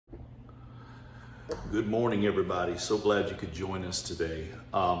Good morning, everybody. So glad you could join us today.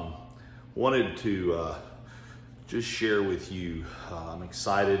 Wanted to just share with you, I'm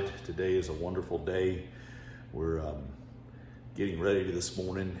excited. Today is a wonderful day. We're getting ready to this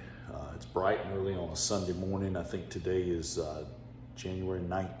morning. It's bright and early on a Sunday morning. I think today is January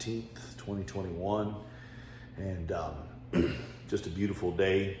 19th, 2021. And just a beautiful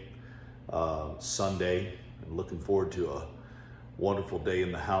day, Sunday. And looking forward to a wonderful day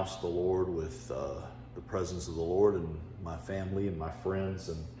in the house of the Lord with the presence of the Lord and my family and my friends,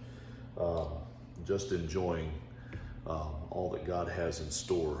 and just enjoying all that God has in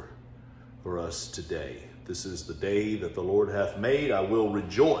store for us today. This is the day that the Lord hath made. I will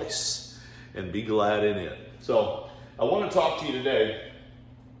rejoice and be glad in it. So I want to talk to you today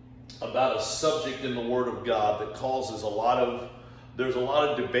about a subject in the Word of God that causes there's a lot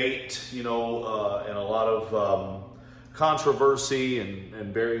of debate, and a lot of controversy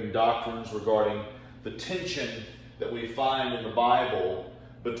and varying doctrines regarding the tension that we find in the Bible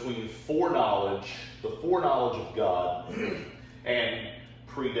between foreknowledge, the foreknowledge of God, and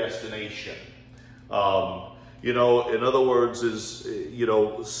predestination. In other words,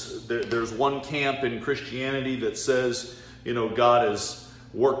 there's one camp in Christianity that says, God has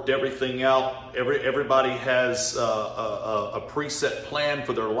worked everything out. Everybody has a preset plan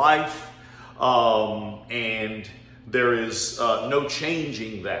for their life, and there is no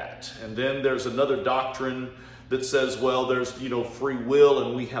changing that. And then there's another doctrine that says, well, there's free will,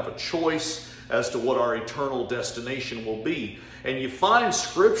 and we have a choice as to what our eternal destination will be. And you find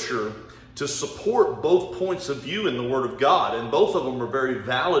Scripture to support both points of view in the Word of God, and both of them are very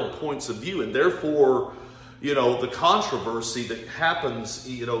valid points of view, and therefore, the controversy that happens,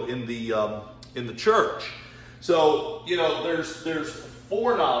 in the church. So, there's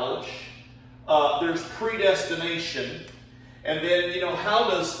foreknowledge. There's predestination, and then how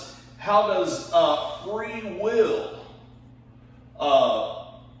does free will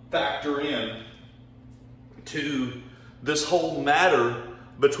factor in to this whole matter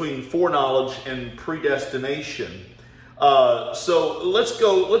between foreknowledge and predestination? So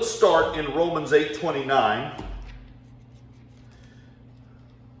let's start in Romans 8:29.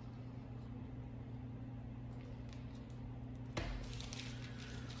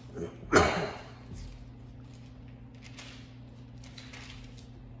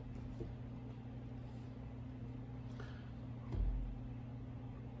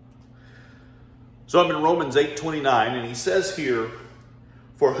 So I'm in Romans 8:29, and he says here,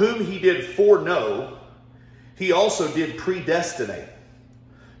 "For whom he did foreknow, he also did predestinate,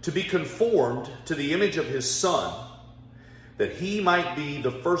 to be conformed to the image of his Son, that he might be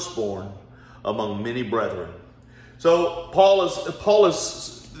the firstborn among many brethren." So Paul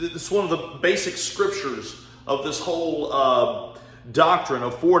is it's one of the basic scriptures of this whole doctrine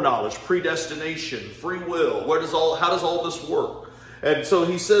of foreknowledge, predestination, free will. How does all this work? And so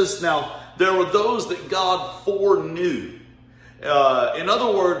he says, now, there were those that God foreknew. In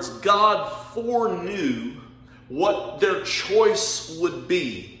other words, God foreknew what their choice would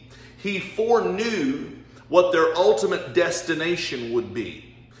be. He foreknew what their ultimate destination would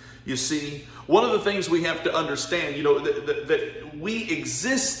be. You see, one of the things we have to understand, that we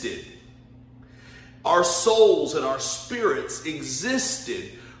existed, our souls and our spirits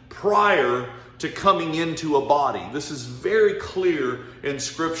existed prior to coming into a body. This is very clear in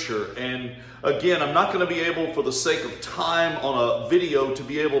Scripture. And again, I'm not going to be able, for the sake of time on a video, to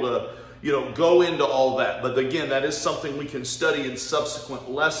be able to, go into all that. But again, that is something we can study in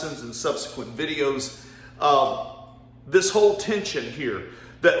subsequent lessons and subsequent videos. This whole tension here,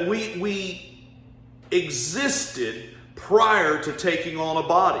 that we existed prior to taking on a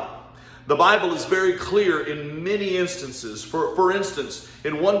body. The Bible is very clear in many instances. For instance,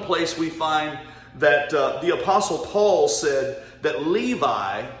 in one place we find that the Apostle Paul said that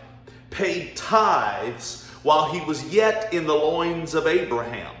Levi paid tithes while he was yet in the loins of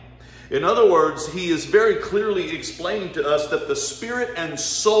Abraham. In other words, he is very clearly explaining to us that the spirit and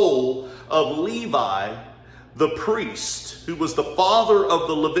soul of Levi, the priest, who was the father of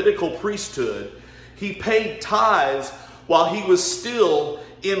the Levitical priesthood, he paid tithes while he was still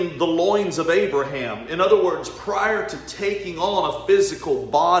in the loins of Abraham. In other words, prior to taking on a physical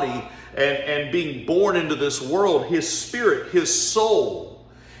body and being born into this world, his spirit, his soul,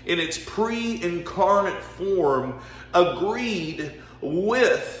 in its pre-incarnate form, agreed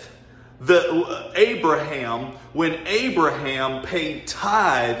with Abraham when Abraham paid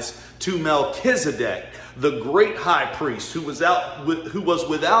tithes to Melchizedek, the great high priest who was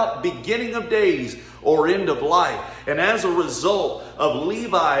without beginning of days or end of life. And as a result of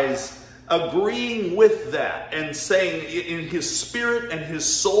Levi's agreeing with that and saying in his spirit and his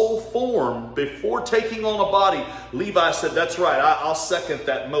soul form, before taking on a body, Levi said, that's right, I'll second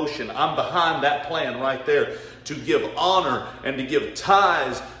that motion. I'm behind that plan right there, to give honor and to give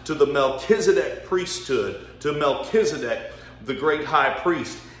tithes to the Melchizedek priesthood, to Melchizedek, the great high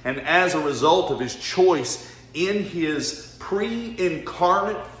priest. And as a result of his choice in his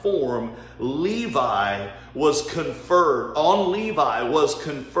pre-incarnate form, on Levi was conferred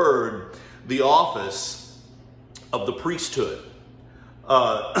the office of the priesthood.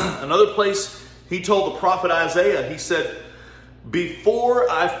 Another place, he told the prophet Isaiah, he said, before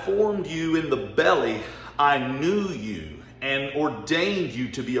I formed you in the belly, I knew you and ordained you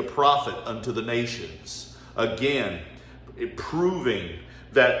to be a prophet unto the nations. Again, proving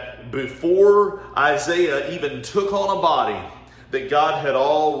that before Isaiah even took on a body, that God had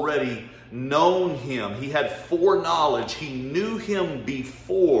already known him. He had foreknowledge. He knew him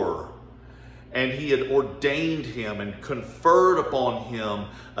before, and he had ordained him and conferred upon him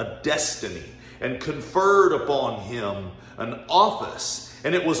a destiny and conferred upon him an office.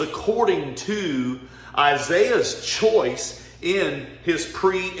 And it was according to Isaiah's choice in his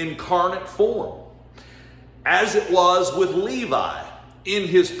pre-incarnate form, as it was with Levi in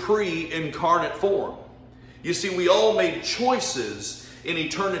his pre-incarnate form. You see, we all made choices in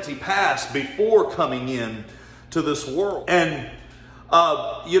eternity past before coming in to this world. And,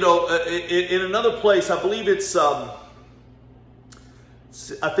 in another place, I believe it's, I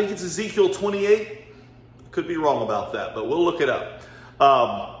think it's Ezekiel 28. Could be wrong about that, but we'll look it up.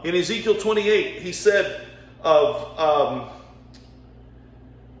 In Ezekiel 28, he said of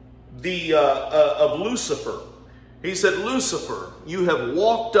Lucifer, he said, Lucifer, you have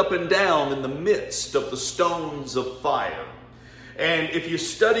walked up and down in the midst of the stones of fire. And if you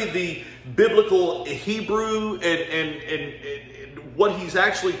study the biblical Hebrew and what he's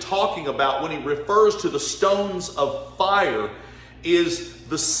actually talking about when he refers to the stones of fire is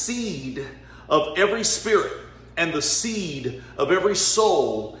the seed of every spirit and the seed of every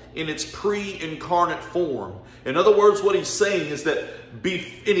soul in its pre-incarnate form. In other words, what he's saying is that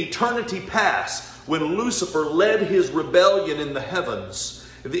in eternity past, when Lucifer led his rebellion in the heavens,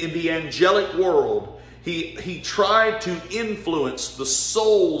 in the angelic world, he tried to influence the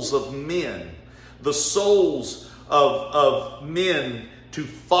souls of men, the souls of men to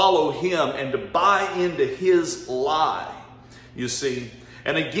follow him and to buy into his lie, you see.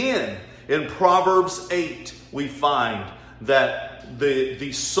 And again, in Proverbs 8, we find that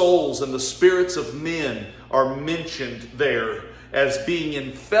the souls and the spirits of men are mentioned there as being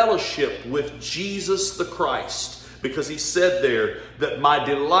in fellowship with Jesus the Christ, because he said there that my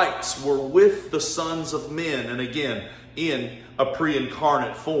delights were with the sons of men, and again, in a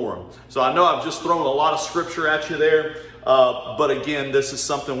pre-incarnate form. So I know I've just thrown a lot of scripture at you there, but again, this is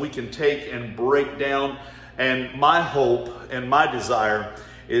something we can take and break down. And my hope and my desire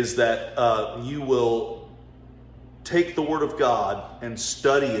is that you will take the Word of God and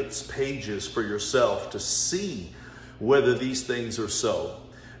study its pages for yourself to see whether these things are so.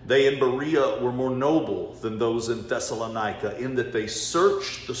 They in Berea were more noble than those in Thessalonica, in that they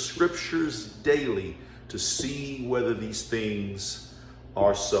searched the scriptures daily to see whether these things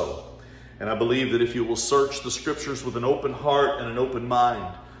are so. And I believe that if you will search the scriptures with an open heart and an open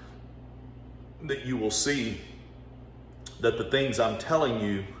mind, that you will see that the things I'm telling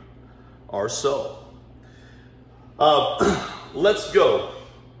you are so. Let's go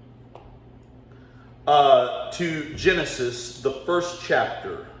to Genesis, the first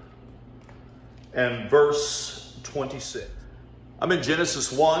chapter, and verse 26. I'm in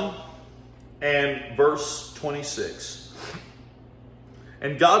Genesis 1 and verse 26.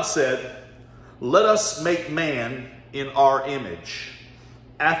 And God said, let us make man in our image,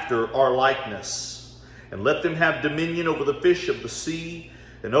 after our likeness, and let them have dominion over the fish of the sea,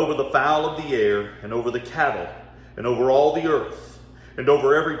 and over the fowl of the air, and over the cattle, and over all the earth, and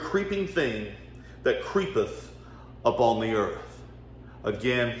over every creeping thing that creepeth upon the earth.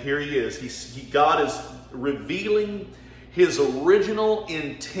 Again, here he is. God is revealing his original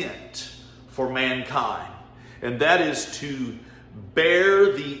intent for mankind, and that is to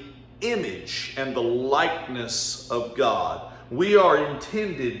bear the image and the likeness of God. We are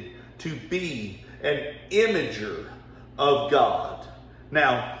intended to be an imager of God.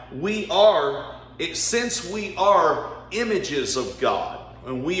 Now, since we are images of God,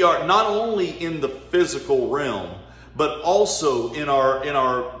 and we are not only in the physical realm, but also in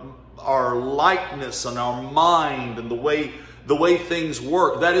our likeness and our mind and the way things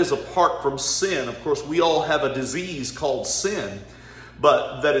work. That is apart from sin. Of course, we all have a disease called sin,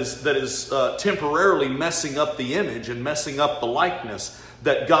 but that is temporarily messing up the image and messing up the likeness.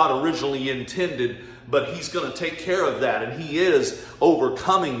 that God originally intended, but he's going to take care of that, and he is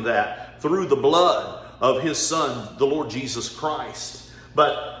overcoming that through the blood of his Son, the Lord Jesus Christ.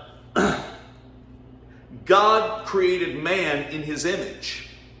 But God created man in his image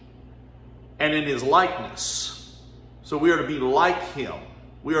and in his likeness. So we are to be like him.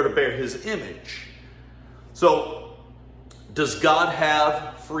 We are to bear his image. So, does God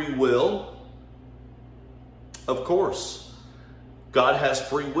have free will? Of course. God has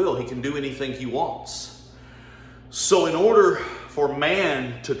free will. He can do anything he wants. So in order for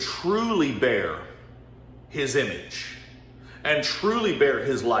man to truly bear his image and truly bear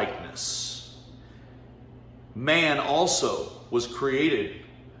his likeness, man also was created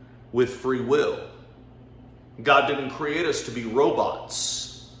with free will. God didn't create us to be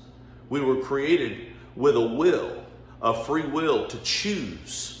robots. We were created with a will, a free will to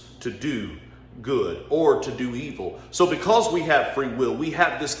choose to do good or to do evil. So because we have free will, we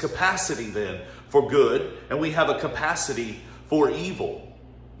have this capacity then for good, and we have a capacity for evil,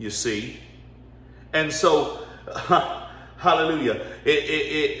 you see. And so, hallelujah,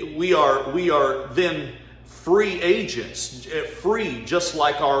 we are then free agents, free just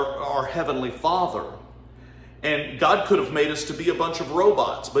like our Heavenly Father. And God could have made us to be a bunch of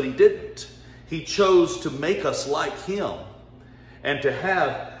robots, but he didn't. He chose to make us like him and to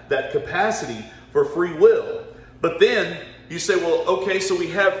have that capacity for free will. But then you say, well, okay, so we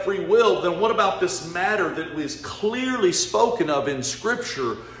have free will. Then what about this matter that is clearly spoken of in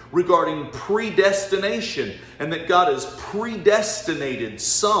Scripture regarding predestination, and that God has predestinated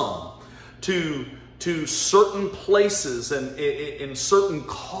some to certain places and in certain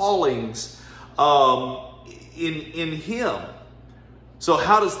callings in him? So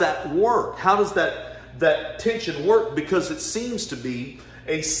how does that work? How does that tension work? Because it seems to be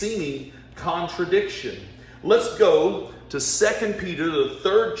a seeming contradiction. Let's go to 2 Peter, the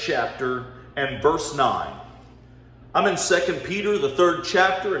 3rd chapter, and verse 9. I'm in 2 Peter, the 3rd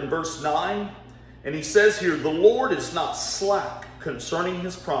chapter, and verse 9. And he says here, "The Lord is not slack concerning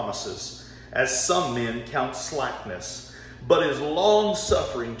his promises, as some men count slackness, but is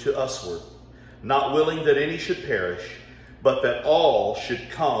long-suffering to usward, not willing that any should perish, but that all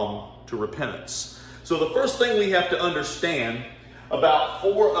should come to repentance." So the first thing we have to understand about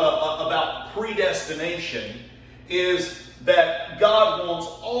predestination is that God wants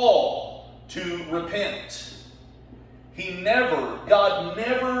all to repent. God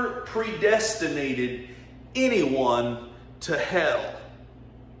never predestinated anyone to hell.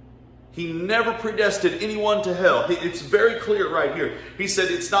 He never predestined anyone to hell. It's very clear right here. He said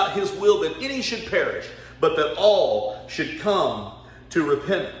it's not his will that any should perish, but that all should come to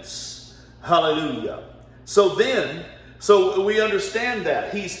repentance. Hallelujah. So we understand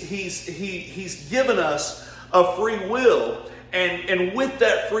that he's given us a free will, and with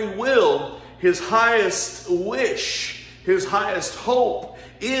that free will, his highest wish, his highest hope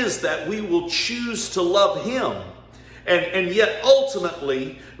is that we will choose to love him. And yet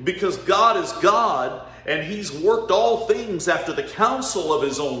ultimately, because God is God and he's worked all things after the counsel of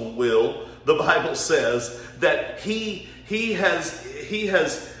his own will, the Bible says that he has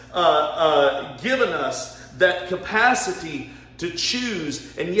given us that capacity to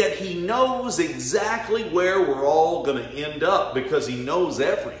choose, and yet he knows exactly where we're all going to end up because he knows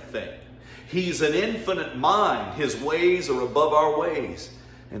everything. He's an infinite mind. His ways are above our ways,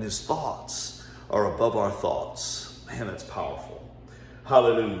 and his thoughts are above our thoughts. Man, that's powerful.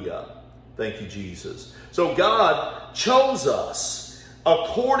 Hallelujah. Thank you, Jesus. So God chose us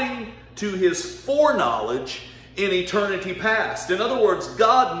according to his foreknowledge in eternity past. In other words,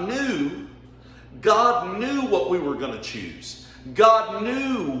 God knew what we were going to choose. God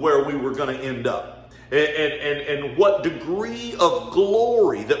knew where we were going to end up. And what degree of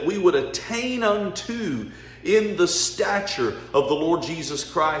glory that we would attain unto in the stature of the Lord Jesus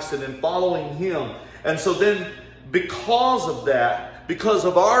Christ and in following him. And so then, because of that, because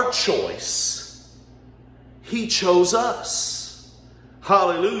of our choice, he chose us.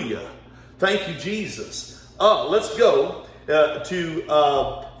 Hallelujah. Thank you, Jesus. Let's go to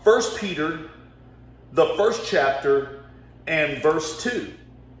 1 Peter, the 1st chapter, and verse 2.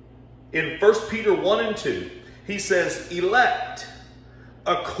 In 1 Peter 1 and 2, he says, "Elect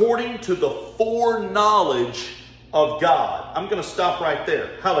according to the foreknowledge of God." I'm going to stop right there.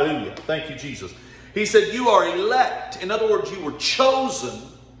 Hallelujah. Thank you, Jesus. He said, you are elect. In other words, you were chosen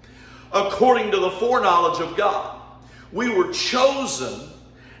according to the foreknowledge of God. We were chosen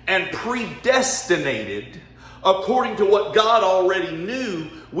and predestinated according to what God already knew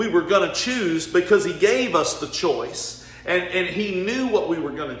we were going to choose, because he gave us the choice. And he knew what we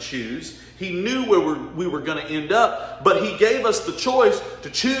were going to choose. He knew where we were going to end up. But he gave us the choice to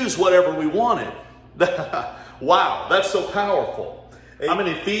choose whatever we wanted. Wow, that's so powerful. I'm in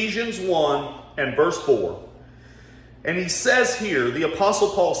Ephesians 1 and verse 4. And he says here, the Apostle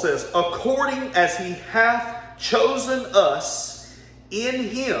Paul says, according as he hath chosen us in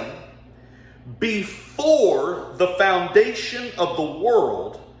him before the foundation of the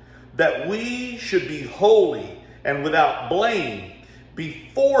world, that we should be holy and without blame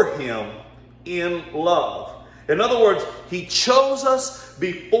before him in love. In other words, he chose us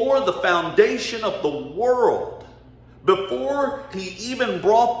before the foundation of the world. Before he even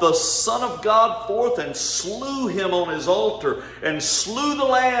brought the Son of God forth and slew him on his altar and slew the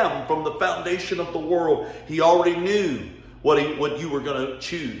Lamb from the foundation of the world, he already knew what you were going to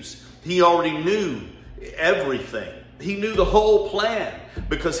choose. He already knew everything. He knew the whole plan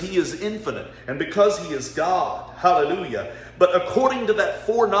because he is infinite and because he is God. Hallelujah. But according to that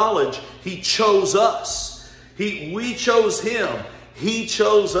foreknowledge, he chose us. We chose him. He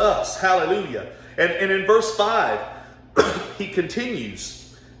chose us. Hallelujah. And in verse 5, he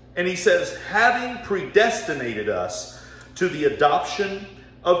continues and he says, having predestinated us to the adoption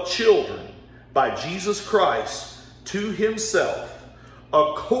of children by Jesus Christ to himself,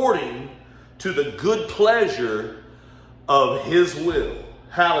 according to the good pleasure of his will.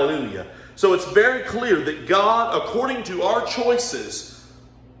 Hallelujah. So it's very clear that God, according to our choices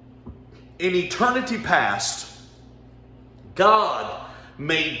in eternity past, God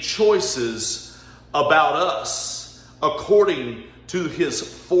made choices about us according to his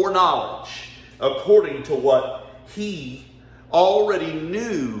foreknowledge, according to what he already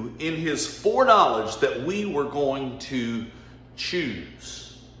knew in his foreknowledge that we were going to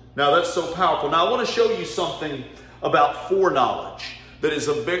choose. Now that's so powerful. Now I want to show you something about foreknowledge that is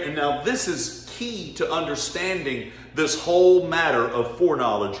now this is key to understanding this whole matter of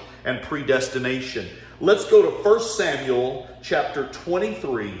foreknowledge and predestination. Let's go to 1 Samuel chapter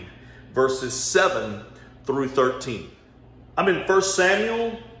 23, verses 7 through 13. I'm in 1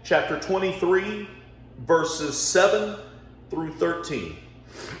 Samuel chapter 23, verses 7 through 13.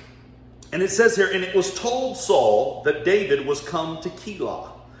 And it says here, and it was told Saul that David was come to Keilah.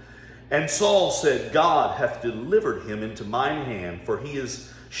 And Saul said, God hath delivered him into mine hand, for he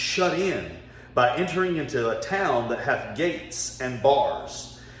is shut in by entering into a town that hath gates and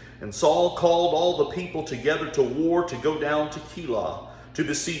bars. And Saul called all the people together to war to go down to Keilah to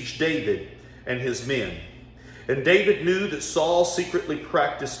besiege David and his men. And David knew that Saul secretly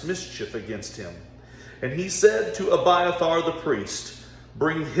practiced mischief against him. And he said to Abiathar the priest,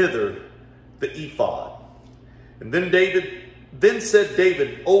 bring hither the ephod. And then said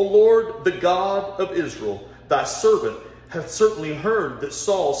David, O Lord, the God of Israel, thy servant hath certainly heard that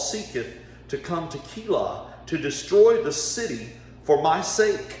Saul seeketh to come to Keilah to destroy the city for my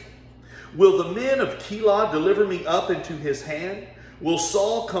sake. Will the men of Keilah deliver me up into his hand? Will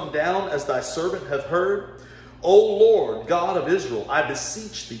Saul come down as thy servant hath heard? O Lord, God of Israel, I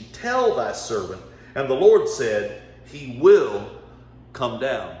beseech thee, tell thy servant. And the Lord said, he will come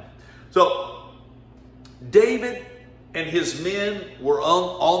down. So David and his men were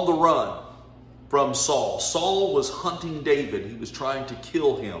on the run from Saul. Saul was hunting David. He was trying to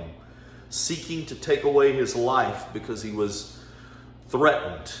kill him, seeking to take away his life because he was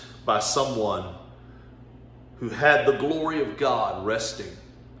threatened by someone who had the glory of God resting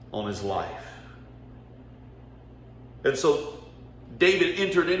on his life. And so David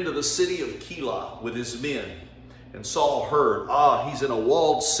entered into the city of Keilah with his men. And Saul heard, he's in a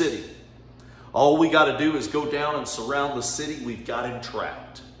walled city. All we got to do is go down and surround the city. We've got him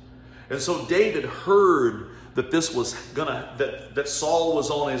trapped. And so David heard that this was that Saul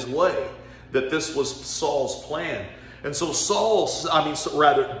was on his way, that this was Saul's plan. And so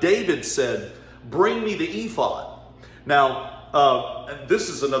David said, bring me the ephod. Now, this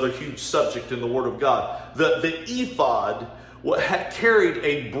is another huge subject in the Word of God. The ephod had carried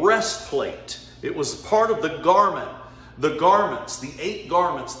a breastplate. It was part of the garment. The garments, the 8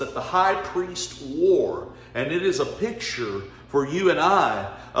 garments that the high priest wore. And it is a picture for you and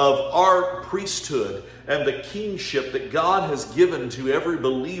I of our priesthood and the kingship that God has given to every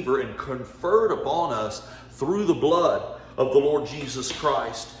believer and conferred upon us through the blood of the Lord Jesus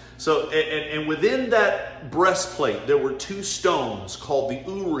Christ. So, and within that breastplate, there were 2 stones called the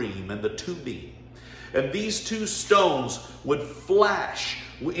Urim and the Tubim. And these 2 stones would flash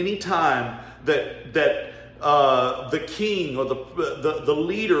anytime that the king or the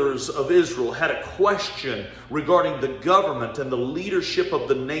leaders of Israel had a question regarding the government and the leadership of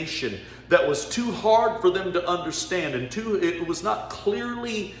the nation that was too hard for them to understand, and it was not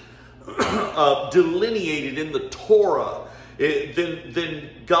clearly delineated in the Torah. Then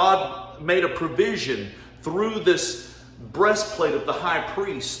God made a provision through this breastplate of the high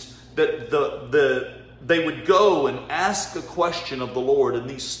priest that they would go and ask a question of the Lord, and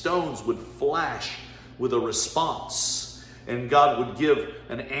these stones would flash with a response, and God would give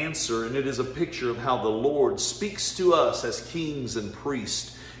an answer. And it is a picture of how the Lord speaks to us as kings and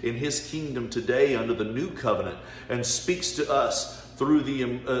priests in his kingdom today under the new covenant, and speaks to us through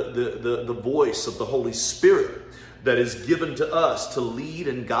the voice of the Holy Spirit that is given to us to lead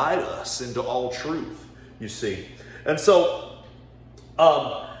and guide us into all truth, you see. And so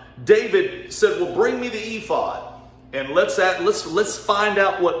David said, well, bring me the ephod, and let's find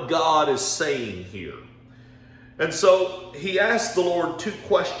out what God is saying here. And so he asked the Lord two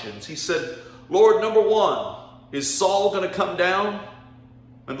questions. He said, Lord, number one, is Saul going to come down?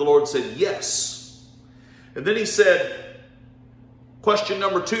 And the Lord said, yes. And then he said, question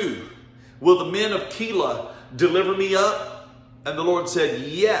number two, will the men of Keilah deliver me up? And the Lord said,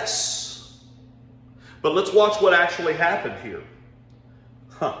 yes. But let's watch what actually happened here.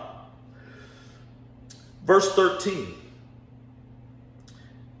 Verse 13.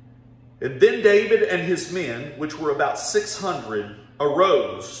 And then David and his men, which were about 600,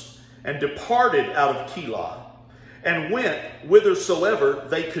 arose and departed out of Keilah, and went whithersoever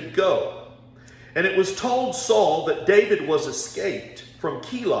they could go. And it was told Saul that David was escaped from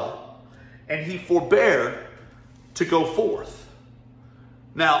Keilah, and he forbore to go forth.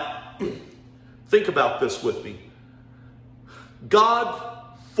 Now, think about this with me. God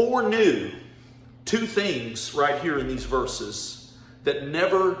foreknew two things right here in these verses that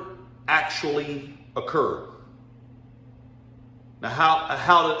never actually occurred. Now,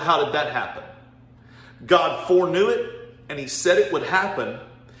 how did that happen? God foreknew it, and he said it would happen,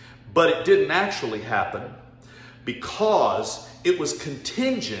 but it didn't actually happen because it was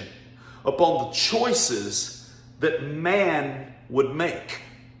contingent upon the choices that man would make.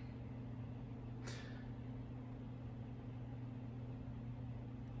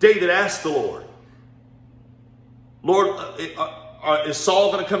 David asked the Lord, Lord, is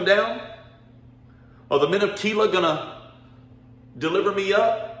Saul going to come down? Are the men of Keilah going to deliver me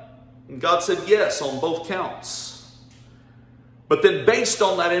up? And God said yes on both counts. But then based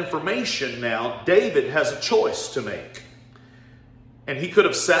on that information now, David has a choice to make. And he could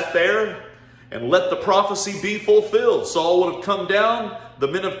have sat there and let the prophecy be fulfilled. Saul would have come down, the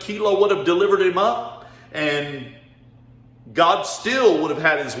men of Keilah would have delivered him up, and God still would have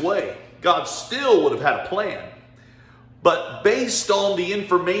had his way. God still would have had a plan. But based on the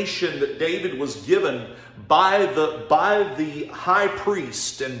information that David was given by the high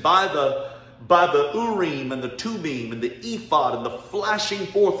priest, and by the Urim and the Tumim and the ephod and the flashing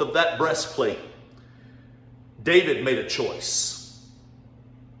forth of that breastplate, David made a choice.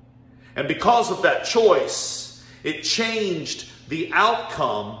 And because of that choice, it changed the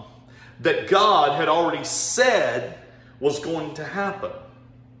outcome that God had already said was going to happen.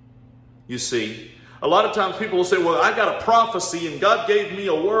 You see, a lot of times people will say, well, I got a prophecy and God gave me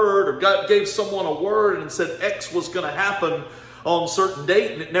a word, or God gave someone a word and said X was going to happen on a certain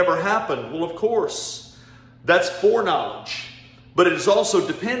date, and it never happened. Well, of course, that's foreknowledge, but it is also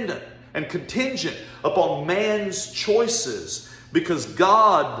dependent and contingent upon man's choices, because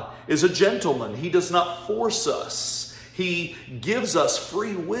God is a gentleman. He does not force us. He gives us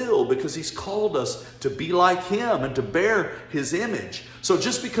free will because he's called us to be like him and to bear his image. So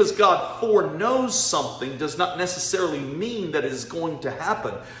just because God foreknows something does not necessarily mean that it is going to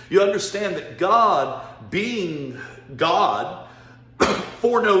happen. You understand that God, being God,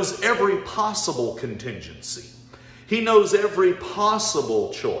 foreknows every possible contingency. He knows every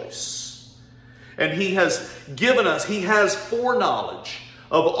possible choice. And he has given us, he has foreknowledge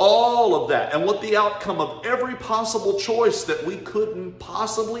of all of that, and what the outcome of every possible choice that we couldn't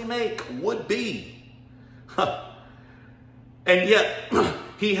possibly make would be. And yet,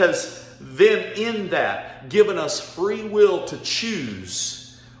 he has then in that given us free will to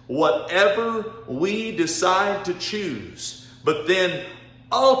choose whatever we decide to choose. But then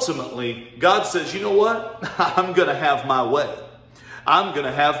ultimately, God says, you know what? I'm going to have my way. I'm going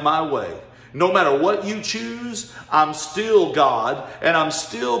to have my way. No matter what you choose, I'm still God, and I'm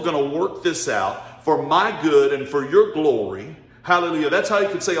still going to work this out for my good and for your glory. Hallelujah. That's how you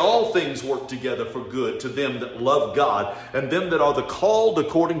could say all things work together for good to them that love God and them that are the called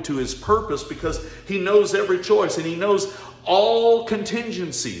according to his purpose, because he knows every choice, and he knows all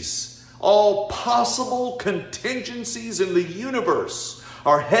contingencies. All possible contingencies in the universe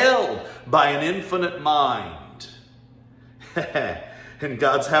are held by an infinite mind. And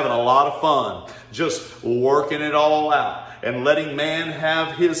God's having a lot of fun just working it all out. and letting man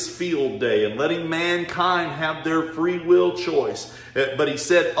have his field day and letting mankind have their free will choice. But he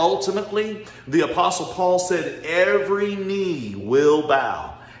said ultimately, the Apostle Paul said, every knee will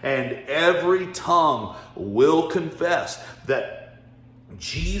bow and every tongue will confess that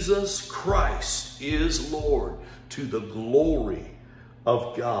Jesus Christ is Lord, to the glory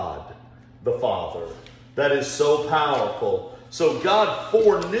of God the Father. That is so powerful. So God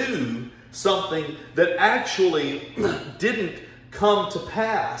foreknew something that actually didn't come to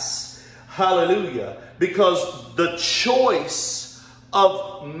pass. Hallelujah. Because the choice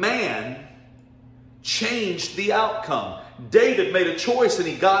of man changed the outcome. David made a choice and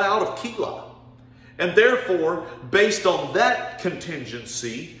he got out of Keilah. And therefore, based on that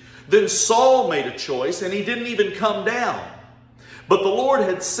contingency, then Saul made a choice and he didn't even come down. But the Lord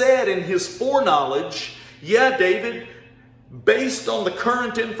had said in his foreknowledge, yeah, David, based on the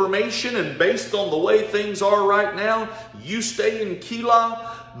current information and based on the way things are right now, you stay in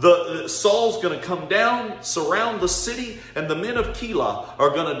Keilah. Saul's going to come down, surround the city, and the men of Keilah are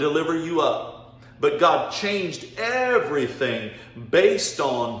going to deliver you up. But God changed everything based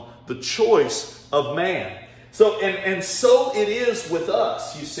on the choice of man. So, and so it is with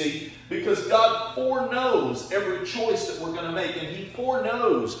us, you see, because God foreknows every choice that we're going to make, and He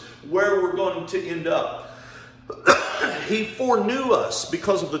foreknows where we're going to end up. He foreknew us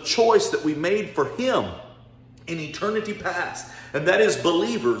because of the choice that we made for Him in eternity past. And that is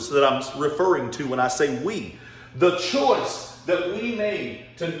believers that I'm referring to when I say we. The choice that we made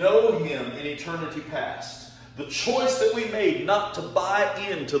to know Him in eternity past. The choice that we made not to buy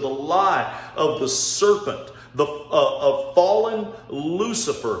into the lie of the serpent, of fallen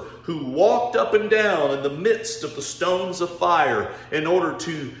Lucifer, who walked up and down in the midst of the stones of fire in order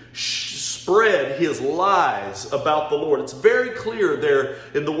to spread his lies about the Lord. It's very clear there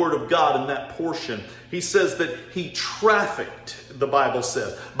in the Word of God in that portion. He says that he trafficked, the Bible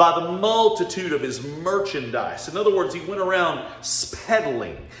says, by the multitude of his merchandise. In other words, he went around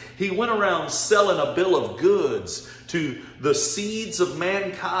peddling. He went around selling a bill of goods to the seeds of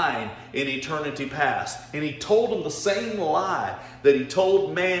mankind in eternity past. And he told them the same lie that he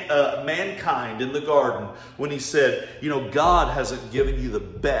told mankind in the garden when he said, you know, God hasn't given you the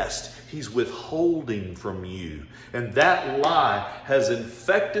best. He's withholding from you. And that lie has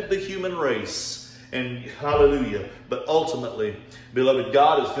infected the human race. And hallelujah. But ultimately, beloved,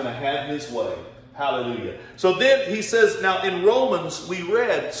 God is going to have His way. Hallelujah. So then he says, now in Romans we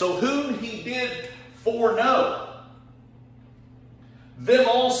read, so whom He did foreknow, them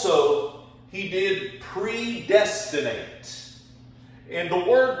also He did predestinate. And the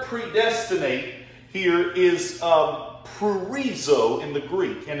word predestinate here is prurizo in the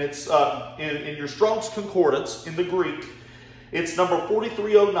Greek. And it's in your Strong's Concordance in the Greek, it's number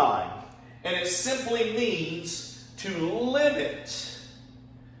 4309. And it simply means to limit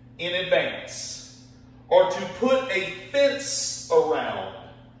in advance, or to put a fence around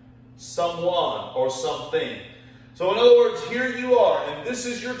someone or something. So in other words, here you are, and this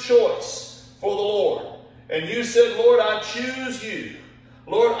is your choice for the Lord. And you said, Lord, I choose you.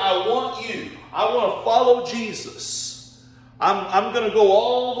 Lord, I want you. I want to follow Jesus. I'm going to go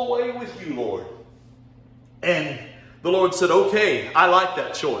all the way with you, Lord. And the Lord said, okay, I like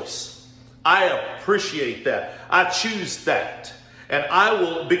that choice. I appreciate that. I choose that. And I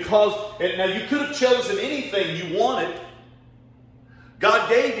will, because, now you could have chosen anything you wanted. God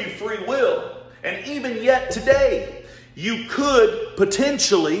gave you free will. And even yet today, you could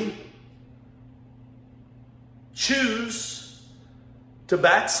potentially choose to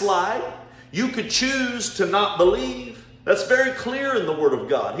backslide. You could choose to not believe. That's very clear in the Word of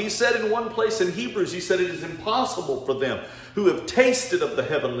God. He said in one place in Hebrews, He said it is impossible for them who have tasted of the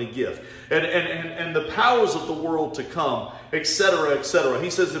heavenly gift and the powers of the world to come, etc., etc. He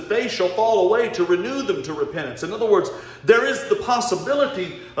says, if they shall fall away, to renew them to repentance. In other words, there is the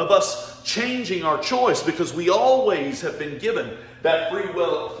possibility of us changing our choice because we always have been given that free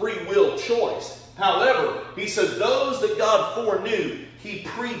will choice. However, he says those that God foreknew, He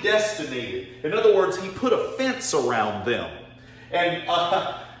predestinated. In other words, He put a fence around them.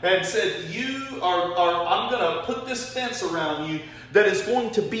 And said, I'm going to put this fence around you that is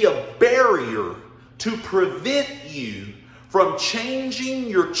going to be a barrier to prevent you from changing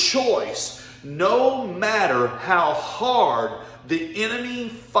your choice, no matter how hard the enemy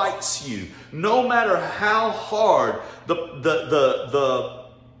fights you, no matter how hard the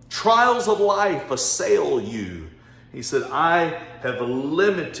trials of life assail you. He said, I have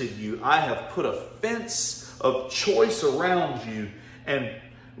limited you. I have put a fence of choice around you and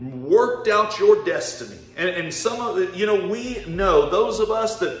worked out your destiny. And some of it, we know, those of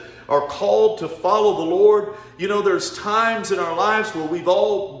us that are called to follow the Lord, you know, there's times in our lives where we've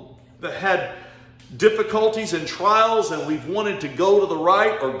all had difficulties and trials, and we've wanted to go to the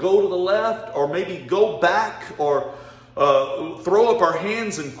right or go to the left, or maybe go back or throw up our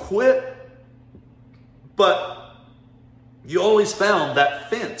hands and quit. But you always found that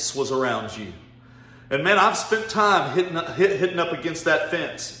fence was around you. And man, I've spent time hitting up against that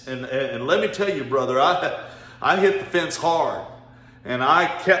fence. And let me tell you, brother, I hit the fence hard. And I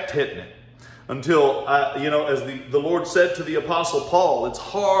kept hitting it until, as the Lord said to the Apostle Paul, it's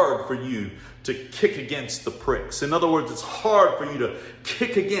hard for you to kick against the pricks. In other words, it's hard for you to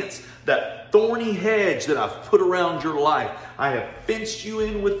kick against that thorny hedge that I've put around your life. I have fenced you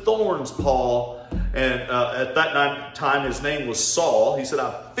in with thorns, Paul. And at that time, his name was Saul. He said,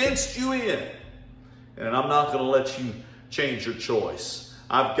 I've fenced you in. And I'm not going to let you change your choice.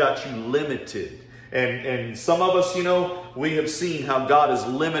 I've got you limited. And some of us, we have seen how God has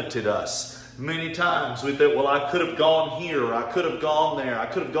limited us. Many times we think, well, I could have gone here. I could have gone there. I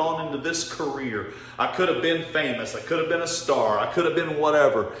could have gone into this career. I could have been famous. I could have been a star. I could have been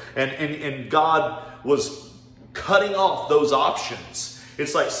whatever. And God was cutting off those options.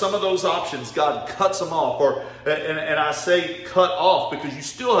 It's like some of those options, God cuts them off. And I say cut off because you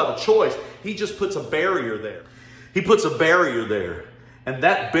still have a choice. He just puts a barrier there. He puts a barrier there. And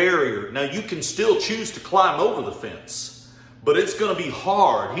that barrier, now you can still choose to climb over the fence, but it's going to be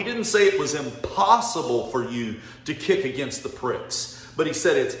hard. He didn't say it was impossible for you to kick against the pricks, but he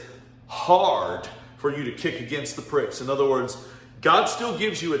said it's hard for you to kick against the pricks. In other words, God still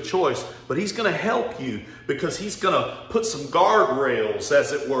gives you a choice, but he's going to help you because he's going to put some guardrails,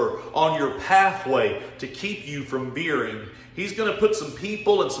 as it were, on your pathway to keep you from veering. He's going to put some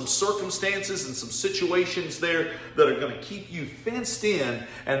people and some circumstances and some situations there that are going to keep you fenced in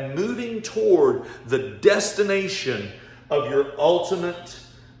and moving toward the destination of your ultimate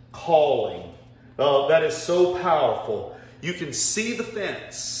calling. Oh, that is so powerful. You can see the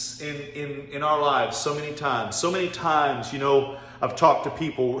fence in our lives so many times. So many times, I've talked to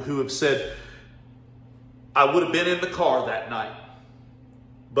people who have said, I would have been in the car that night,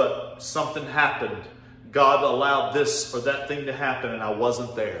 but something happened. God allowed this or that thing to happen and I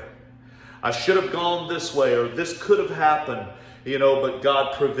wasn't there. I should have gone this way, or this could have happened, but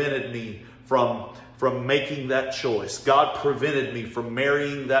God prevented me from making that choice. God prevented me from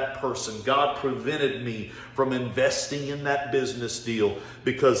marrying that person. God prevented me from investing in that business deal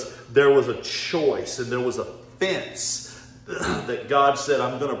because there was a choice and there was a fence that God said,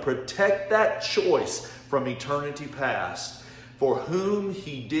 I'm going to protect that choice from eternity past. For whom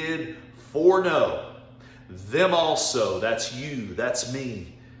he did foreknow, them also, that's you, that's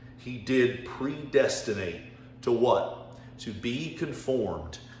me, he did predestinate to what? To be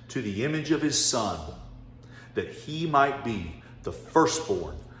conformed to the image of his Son, that he might be the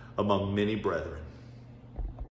firstborn among many brethren.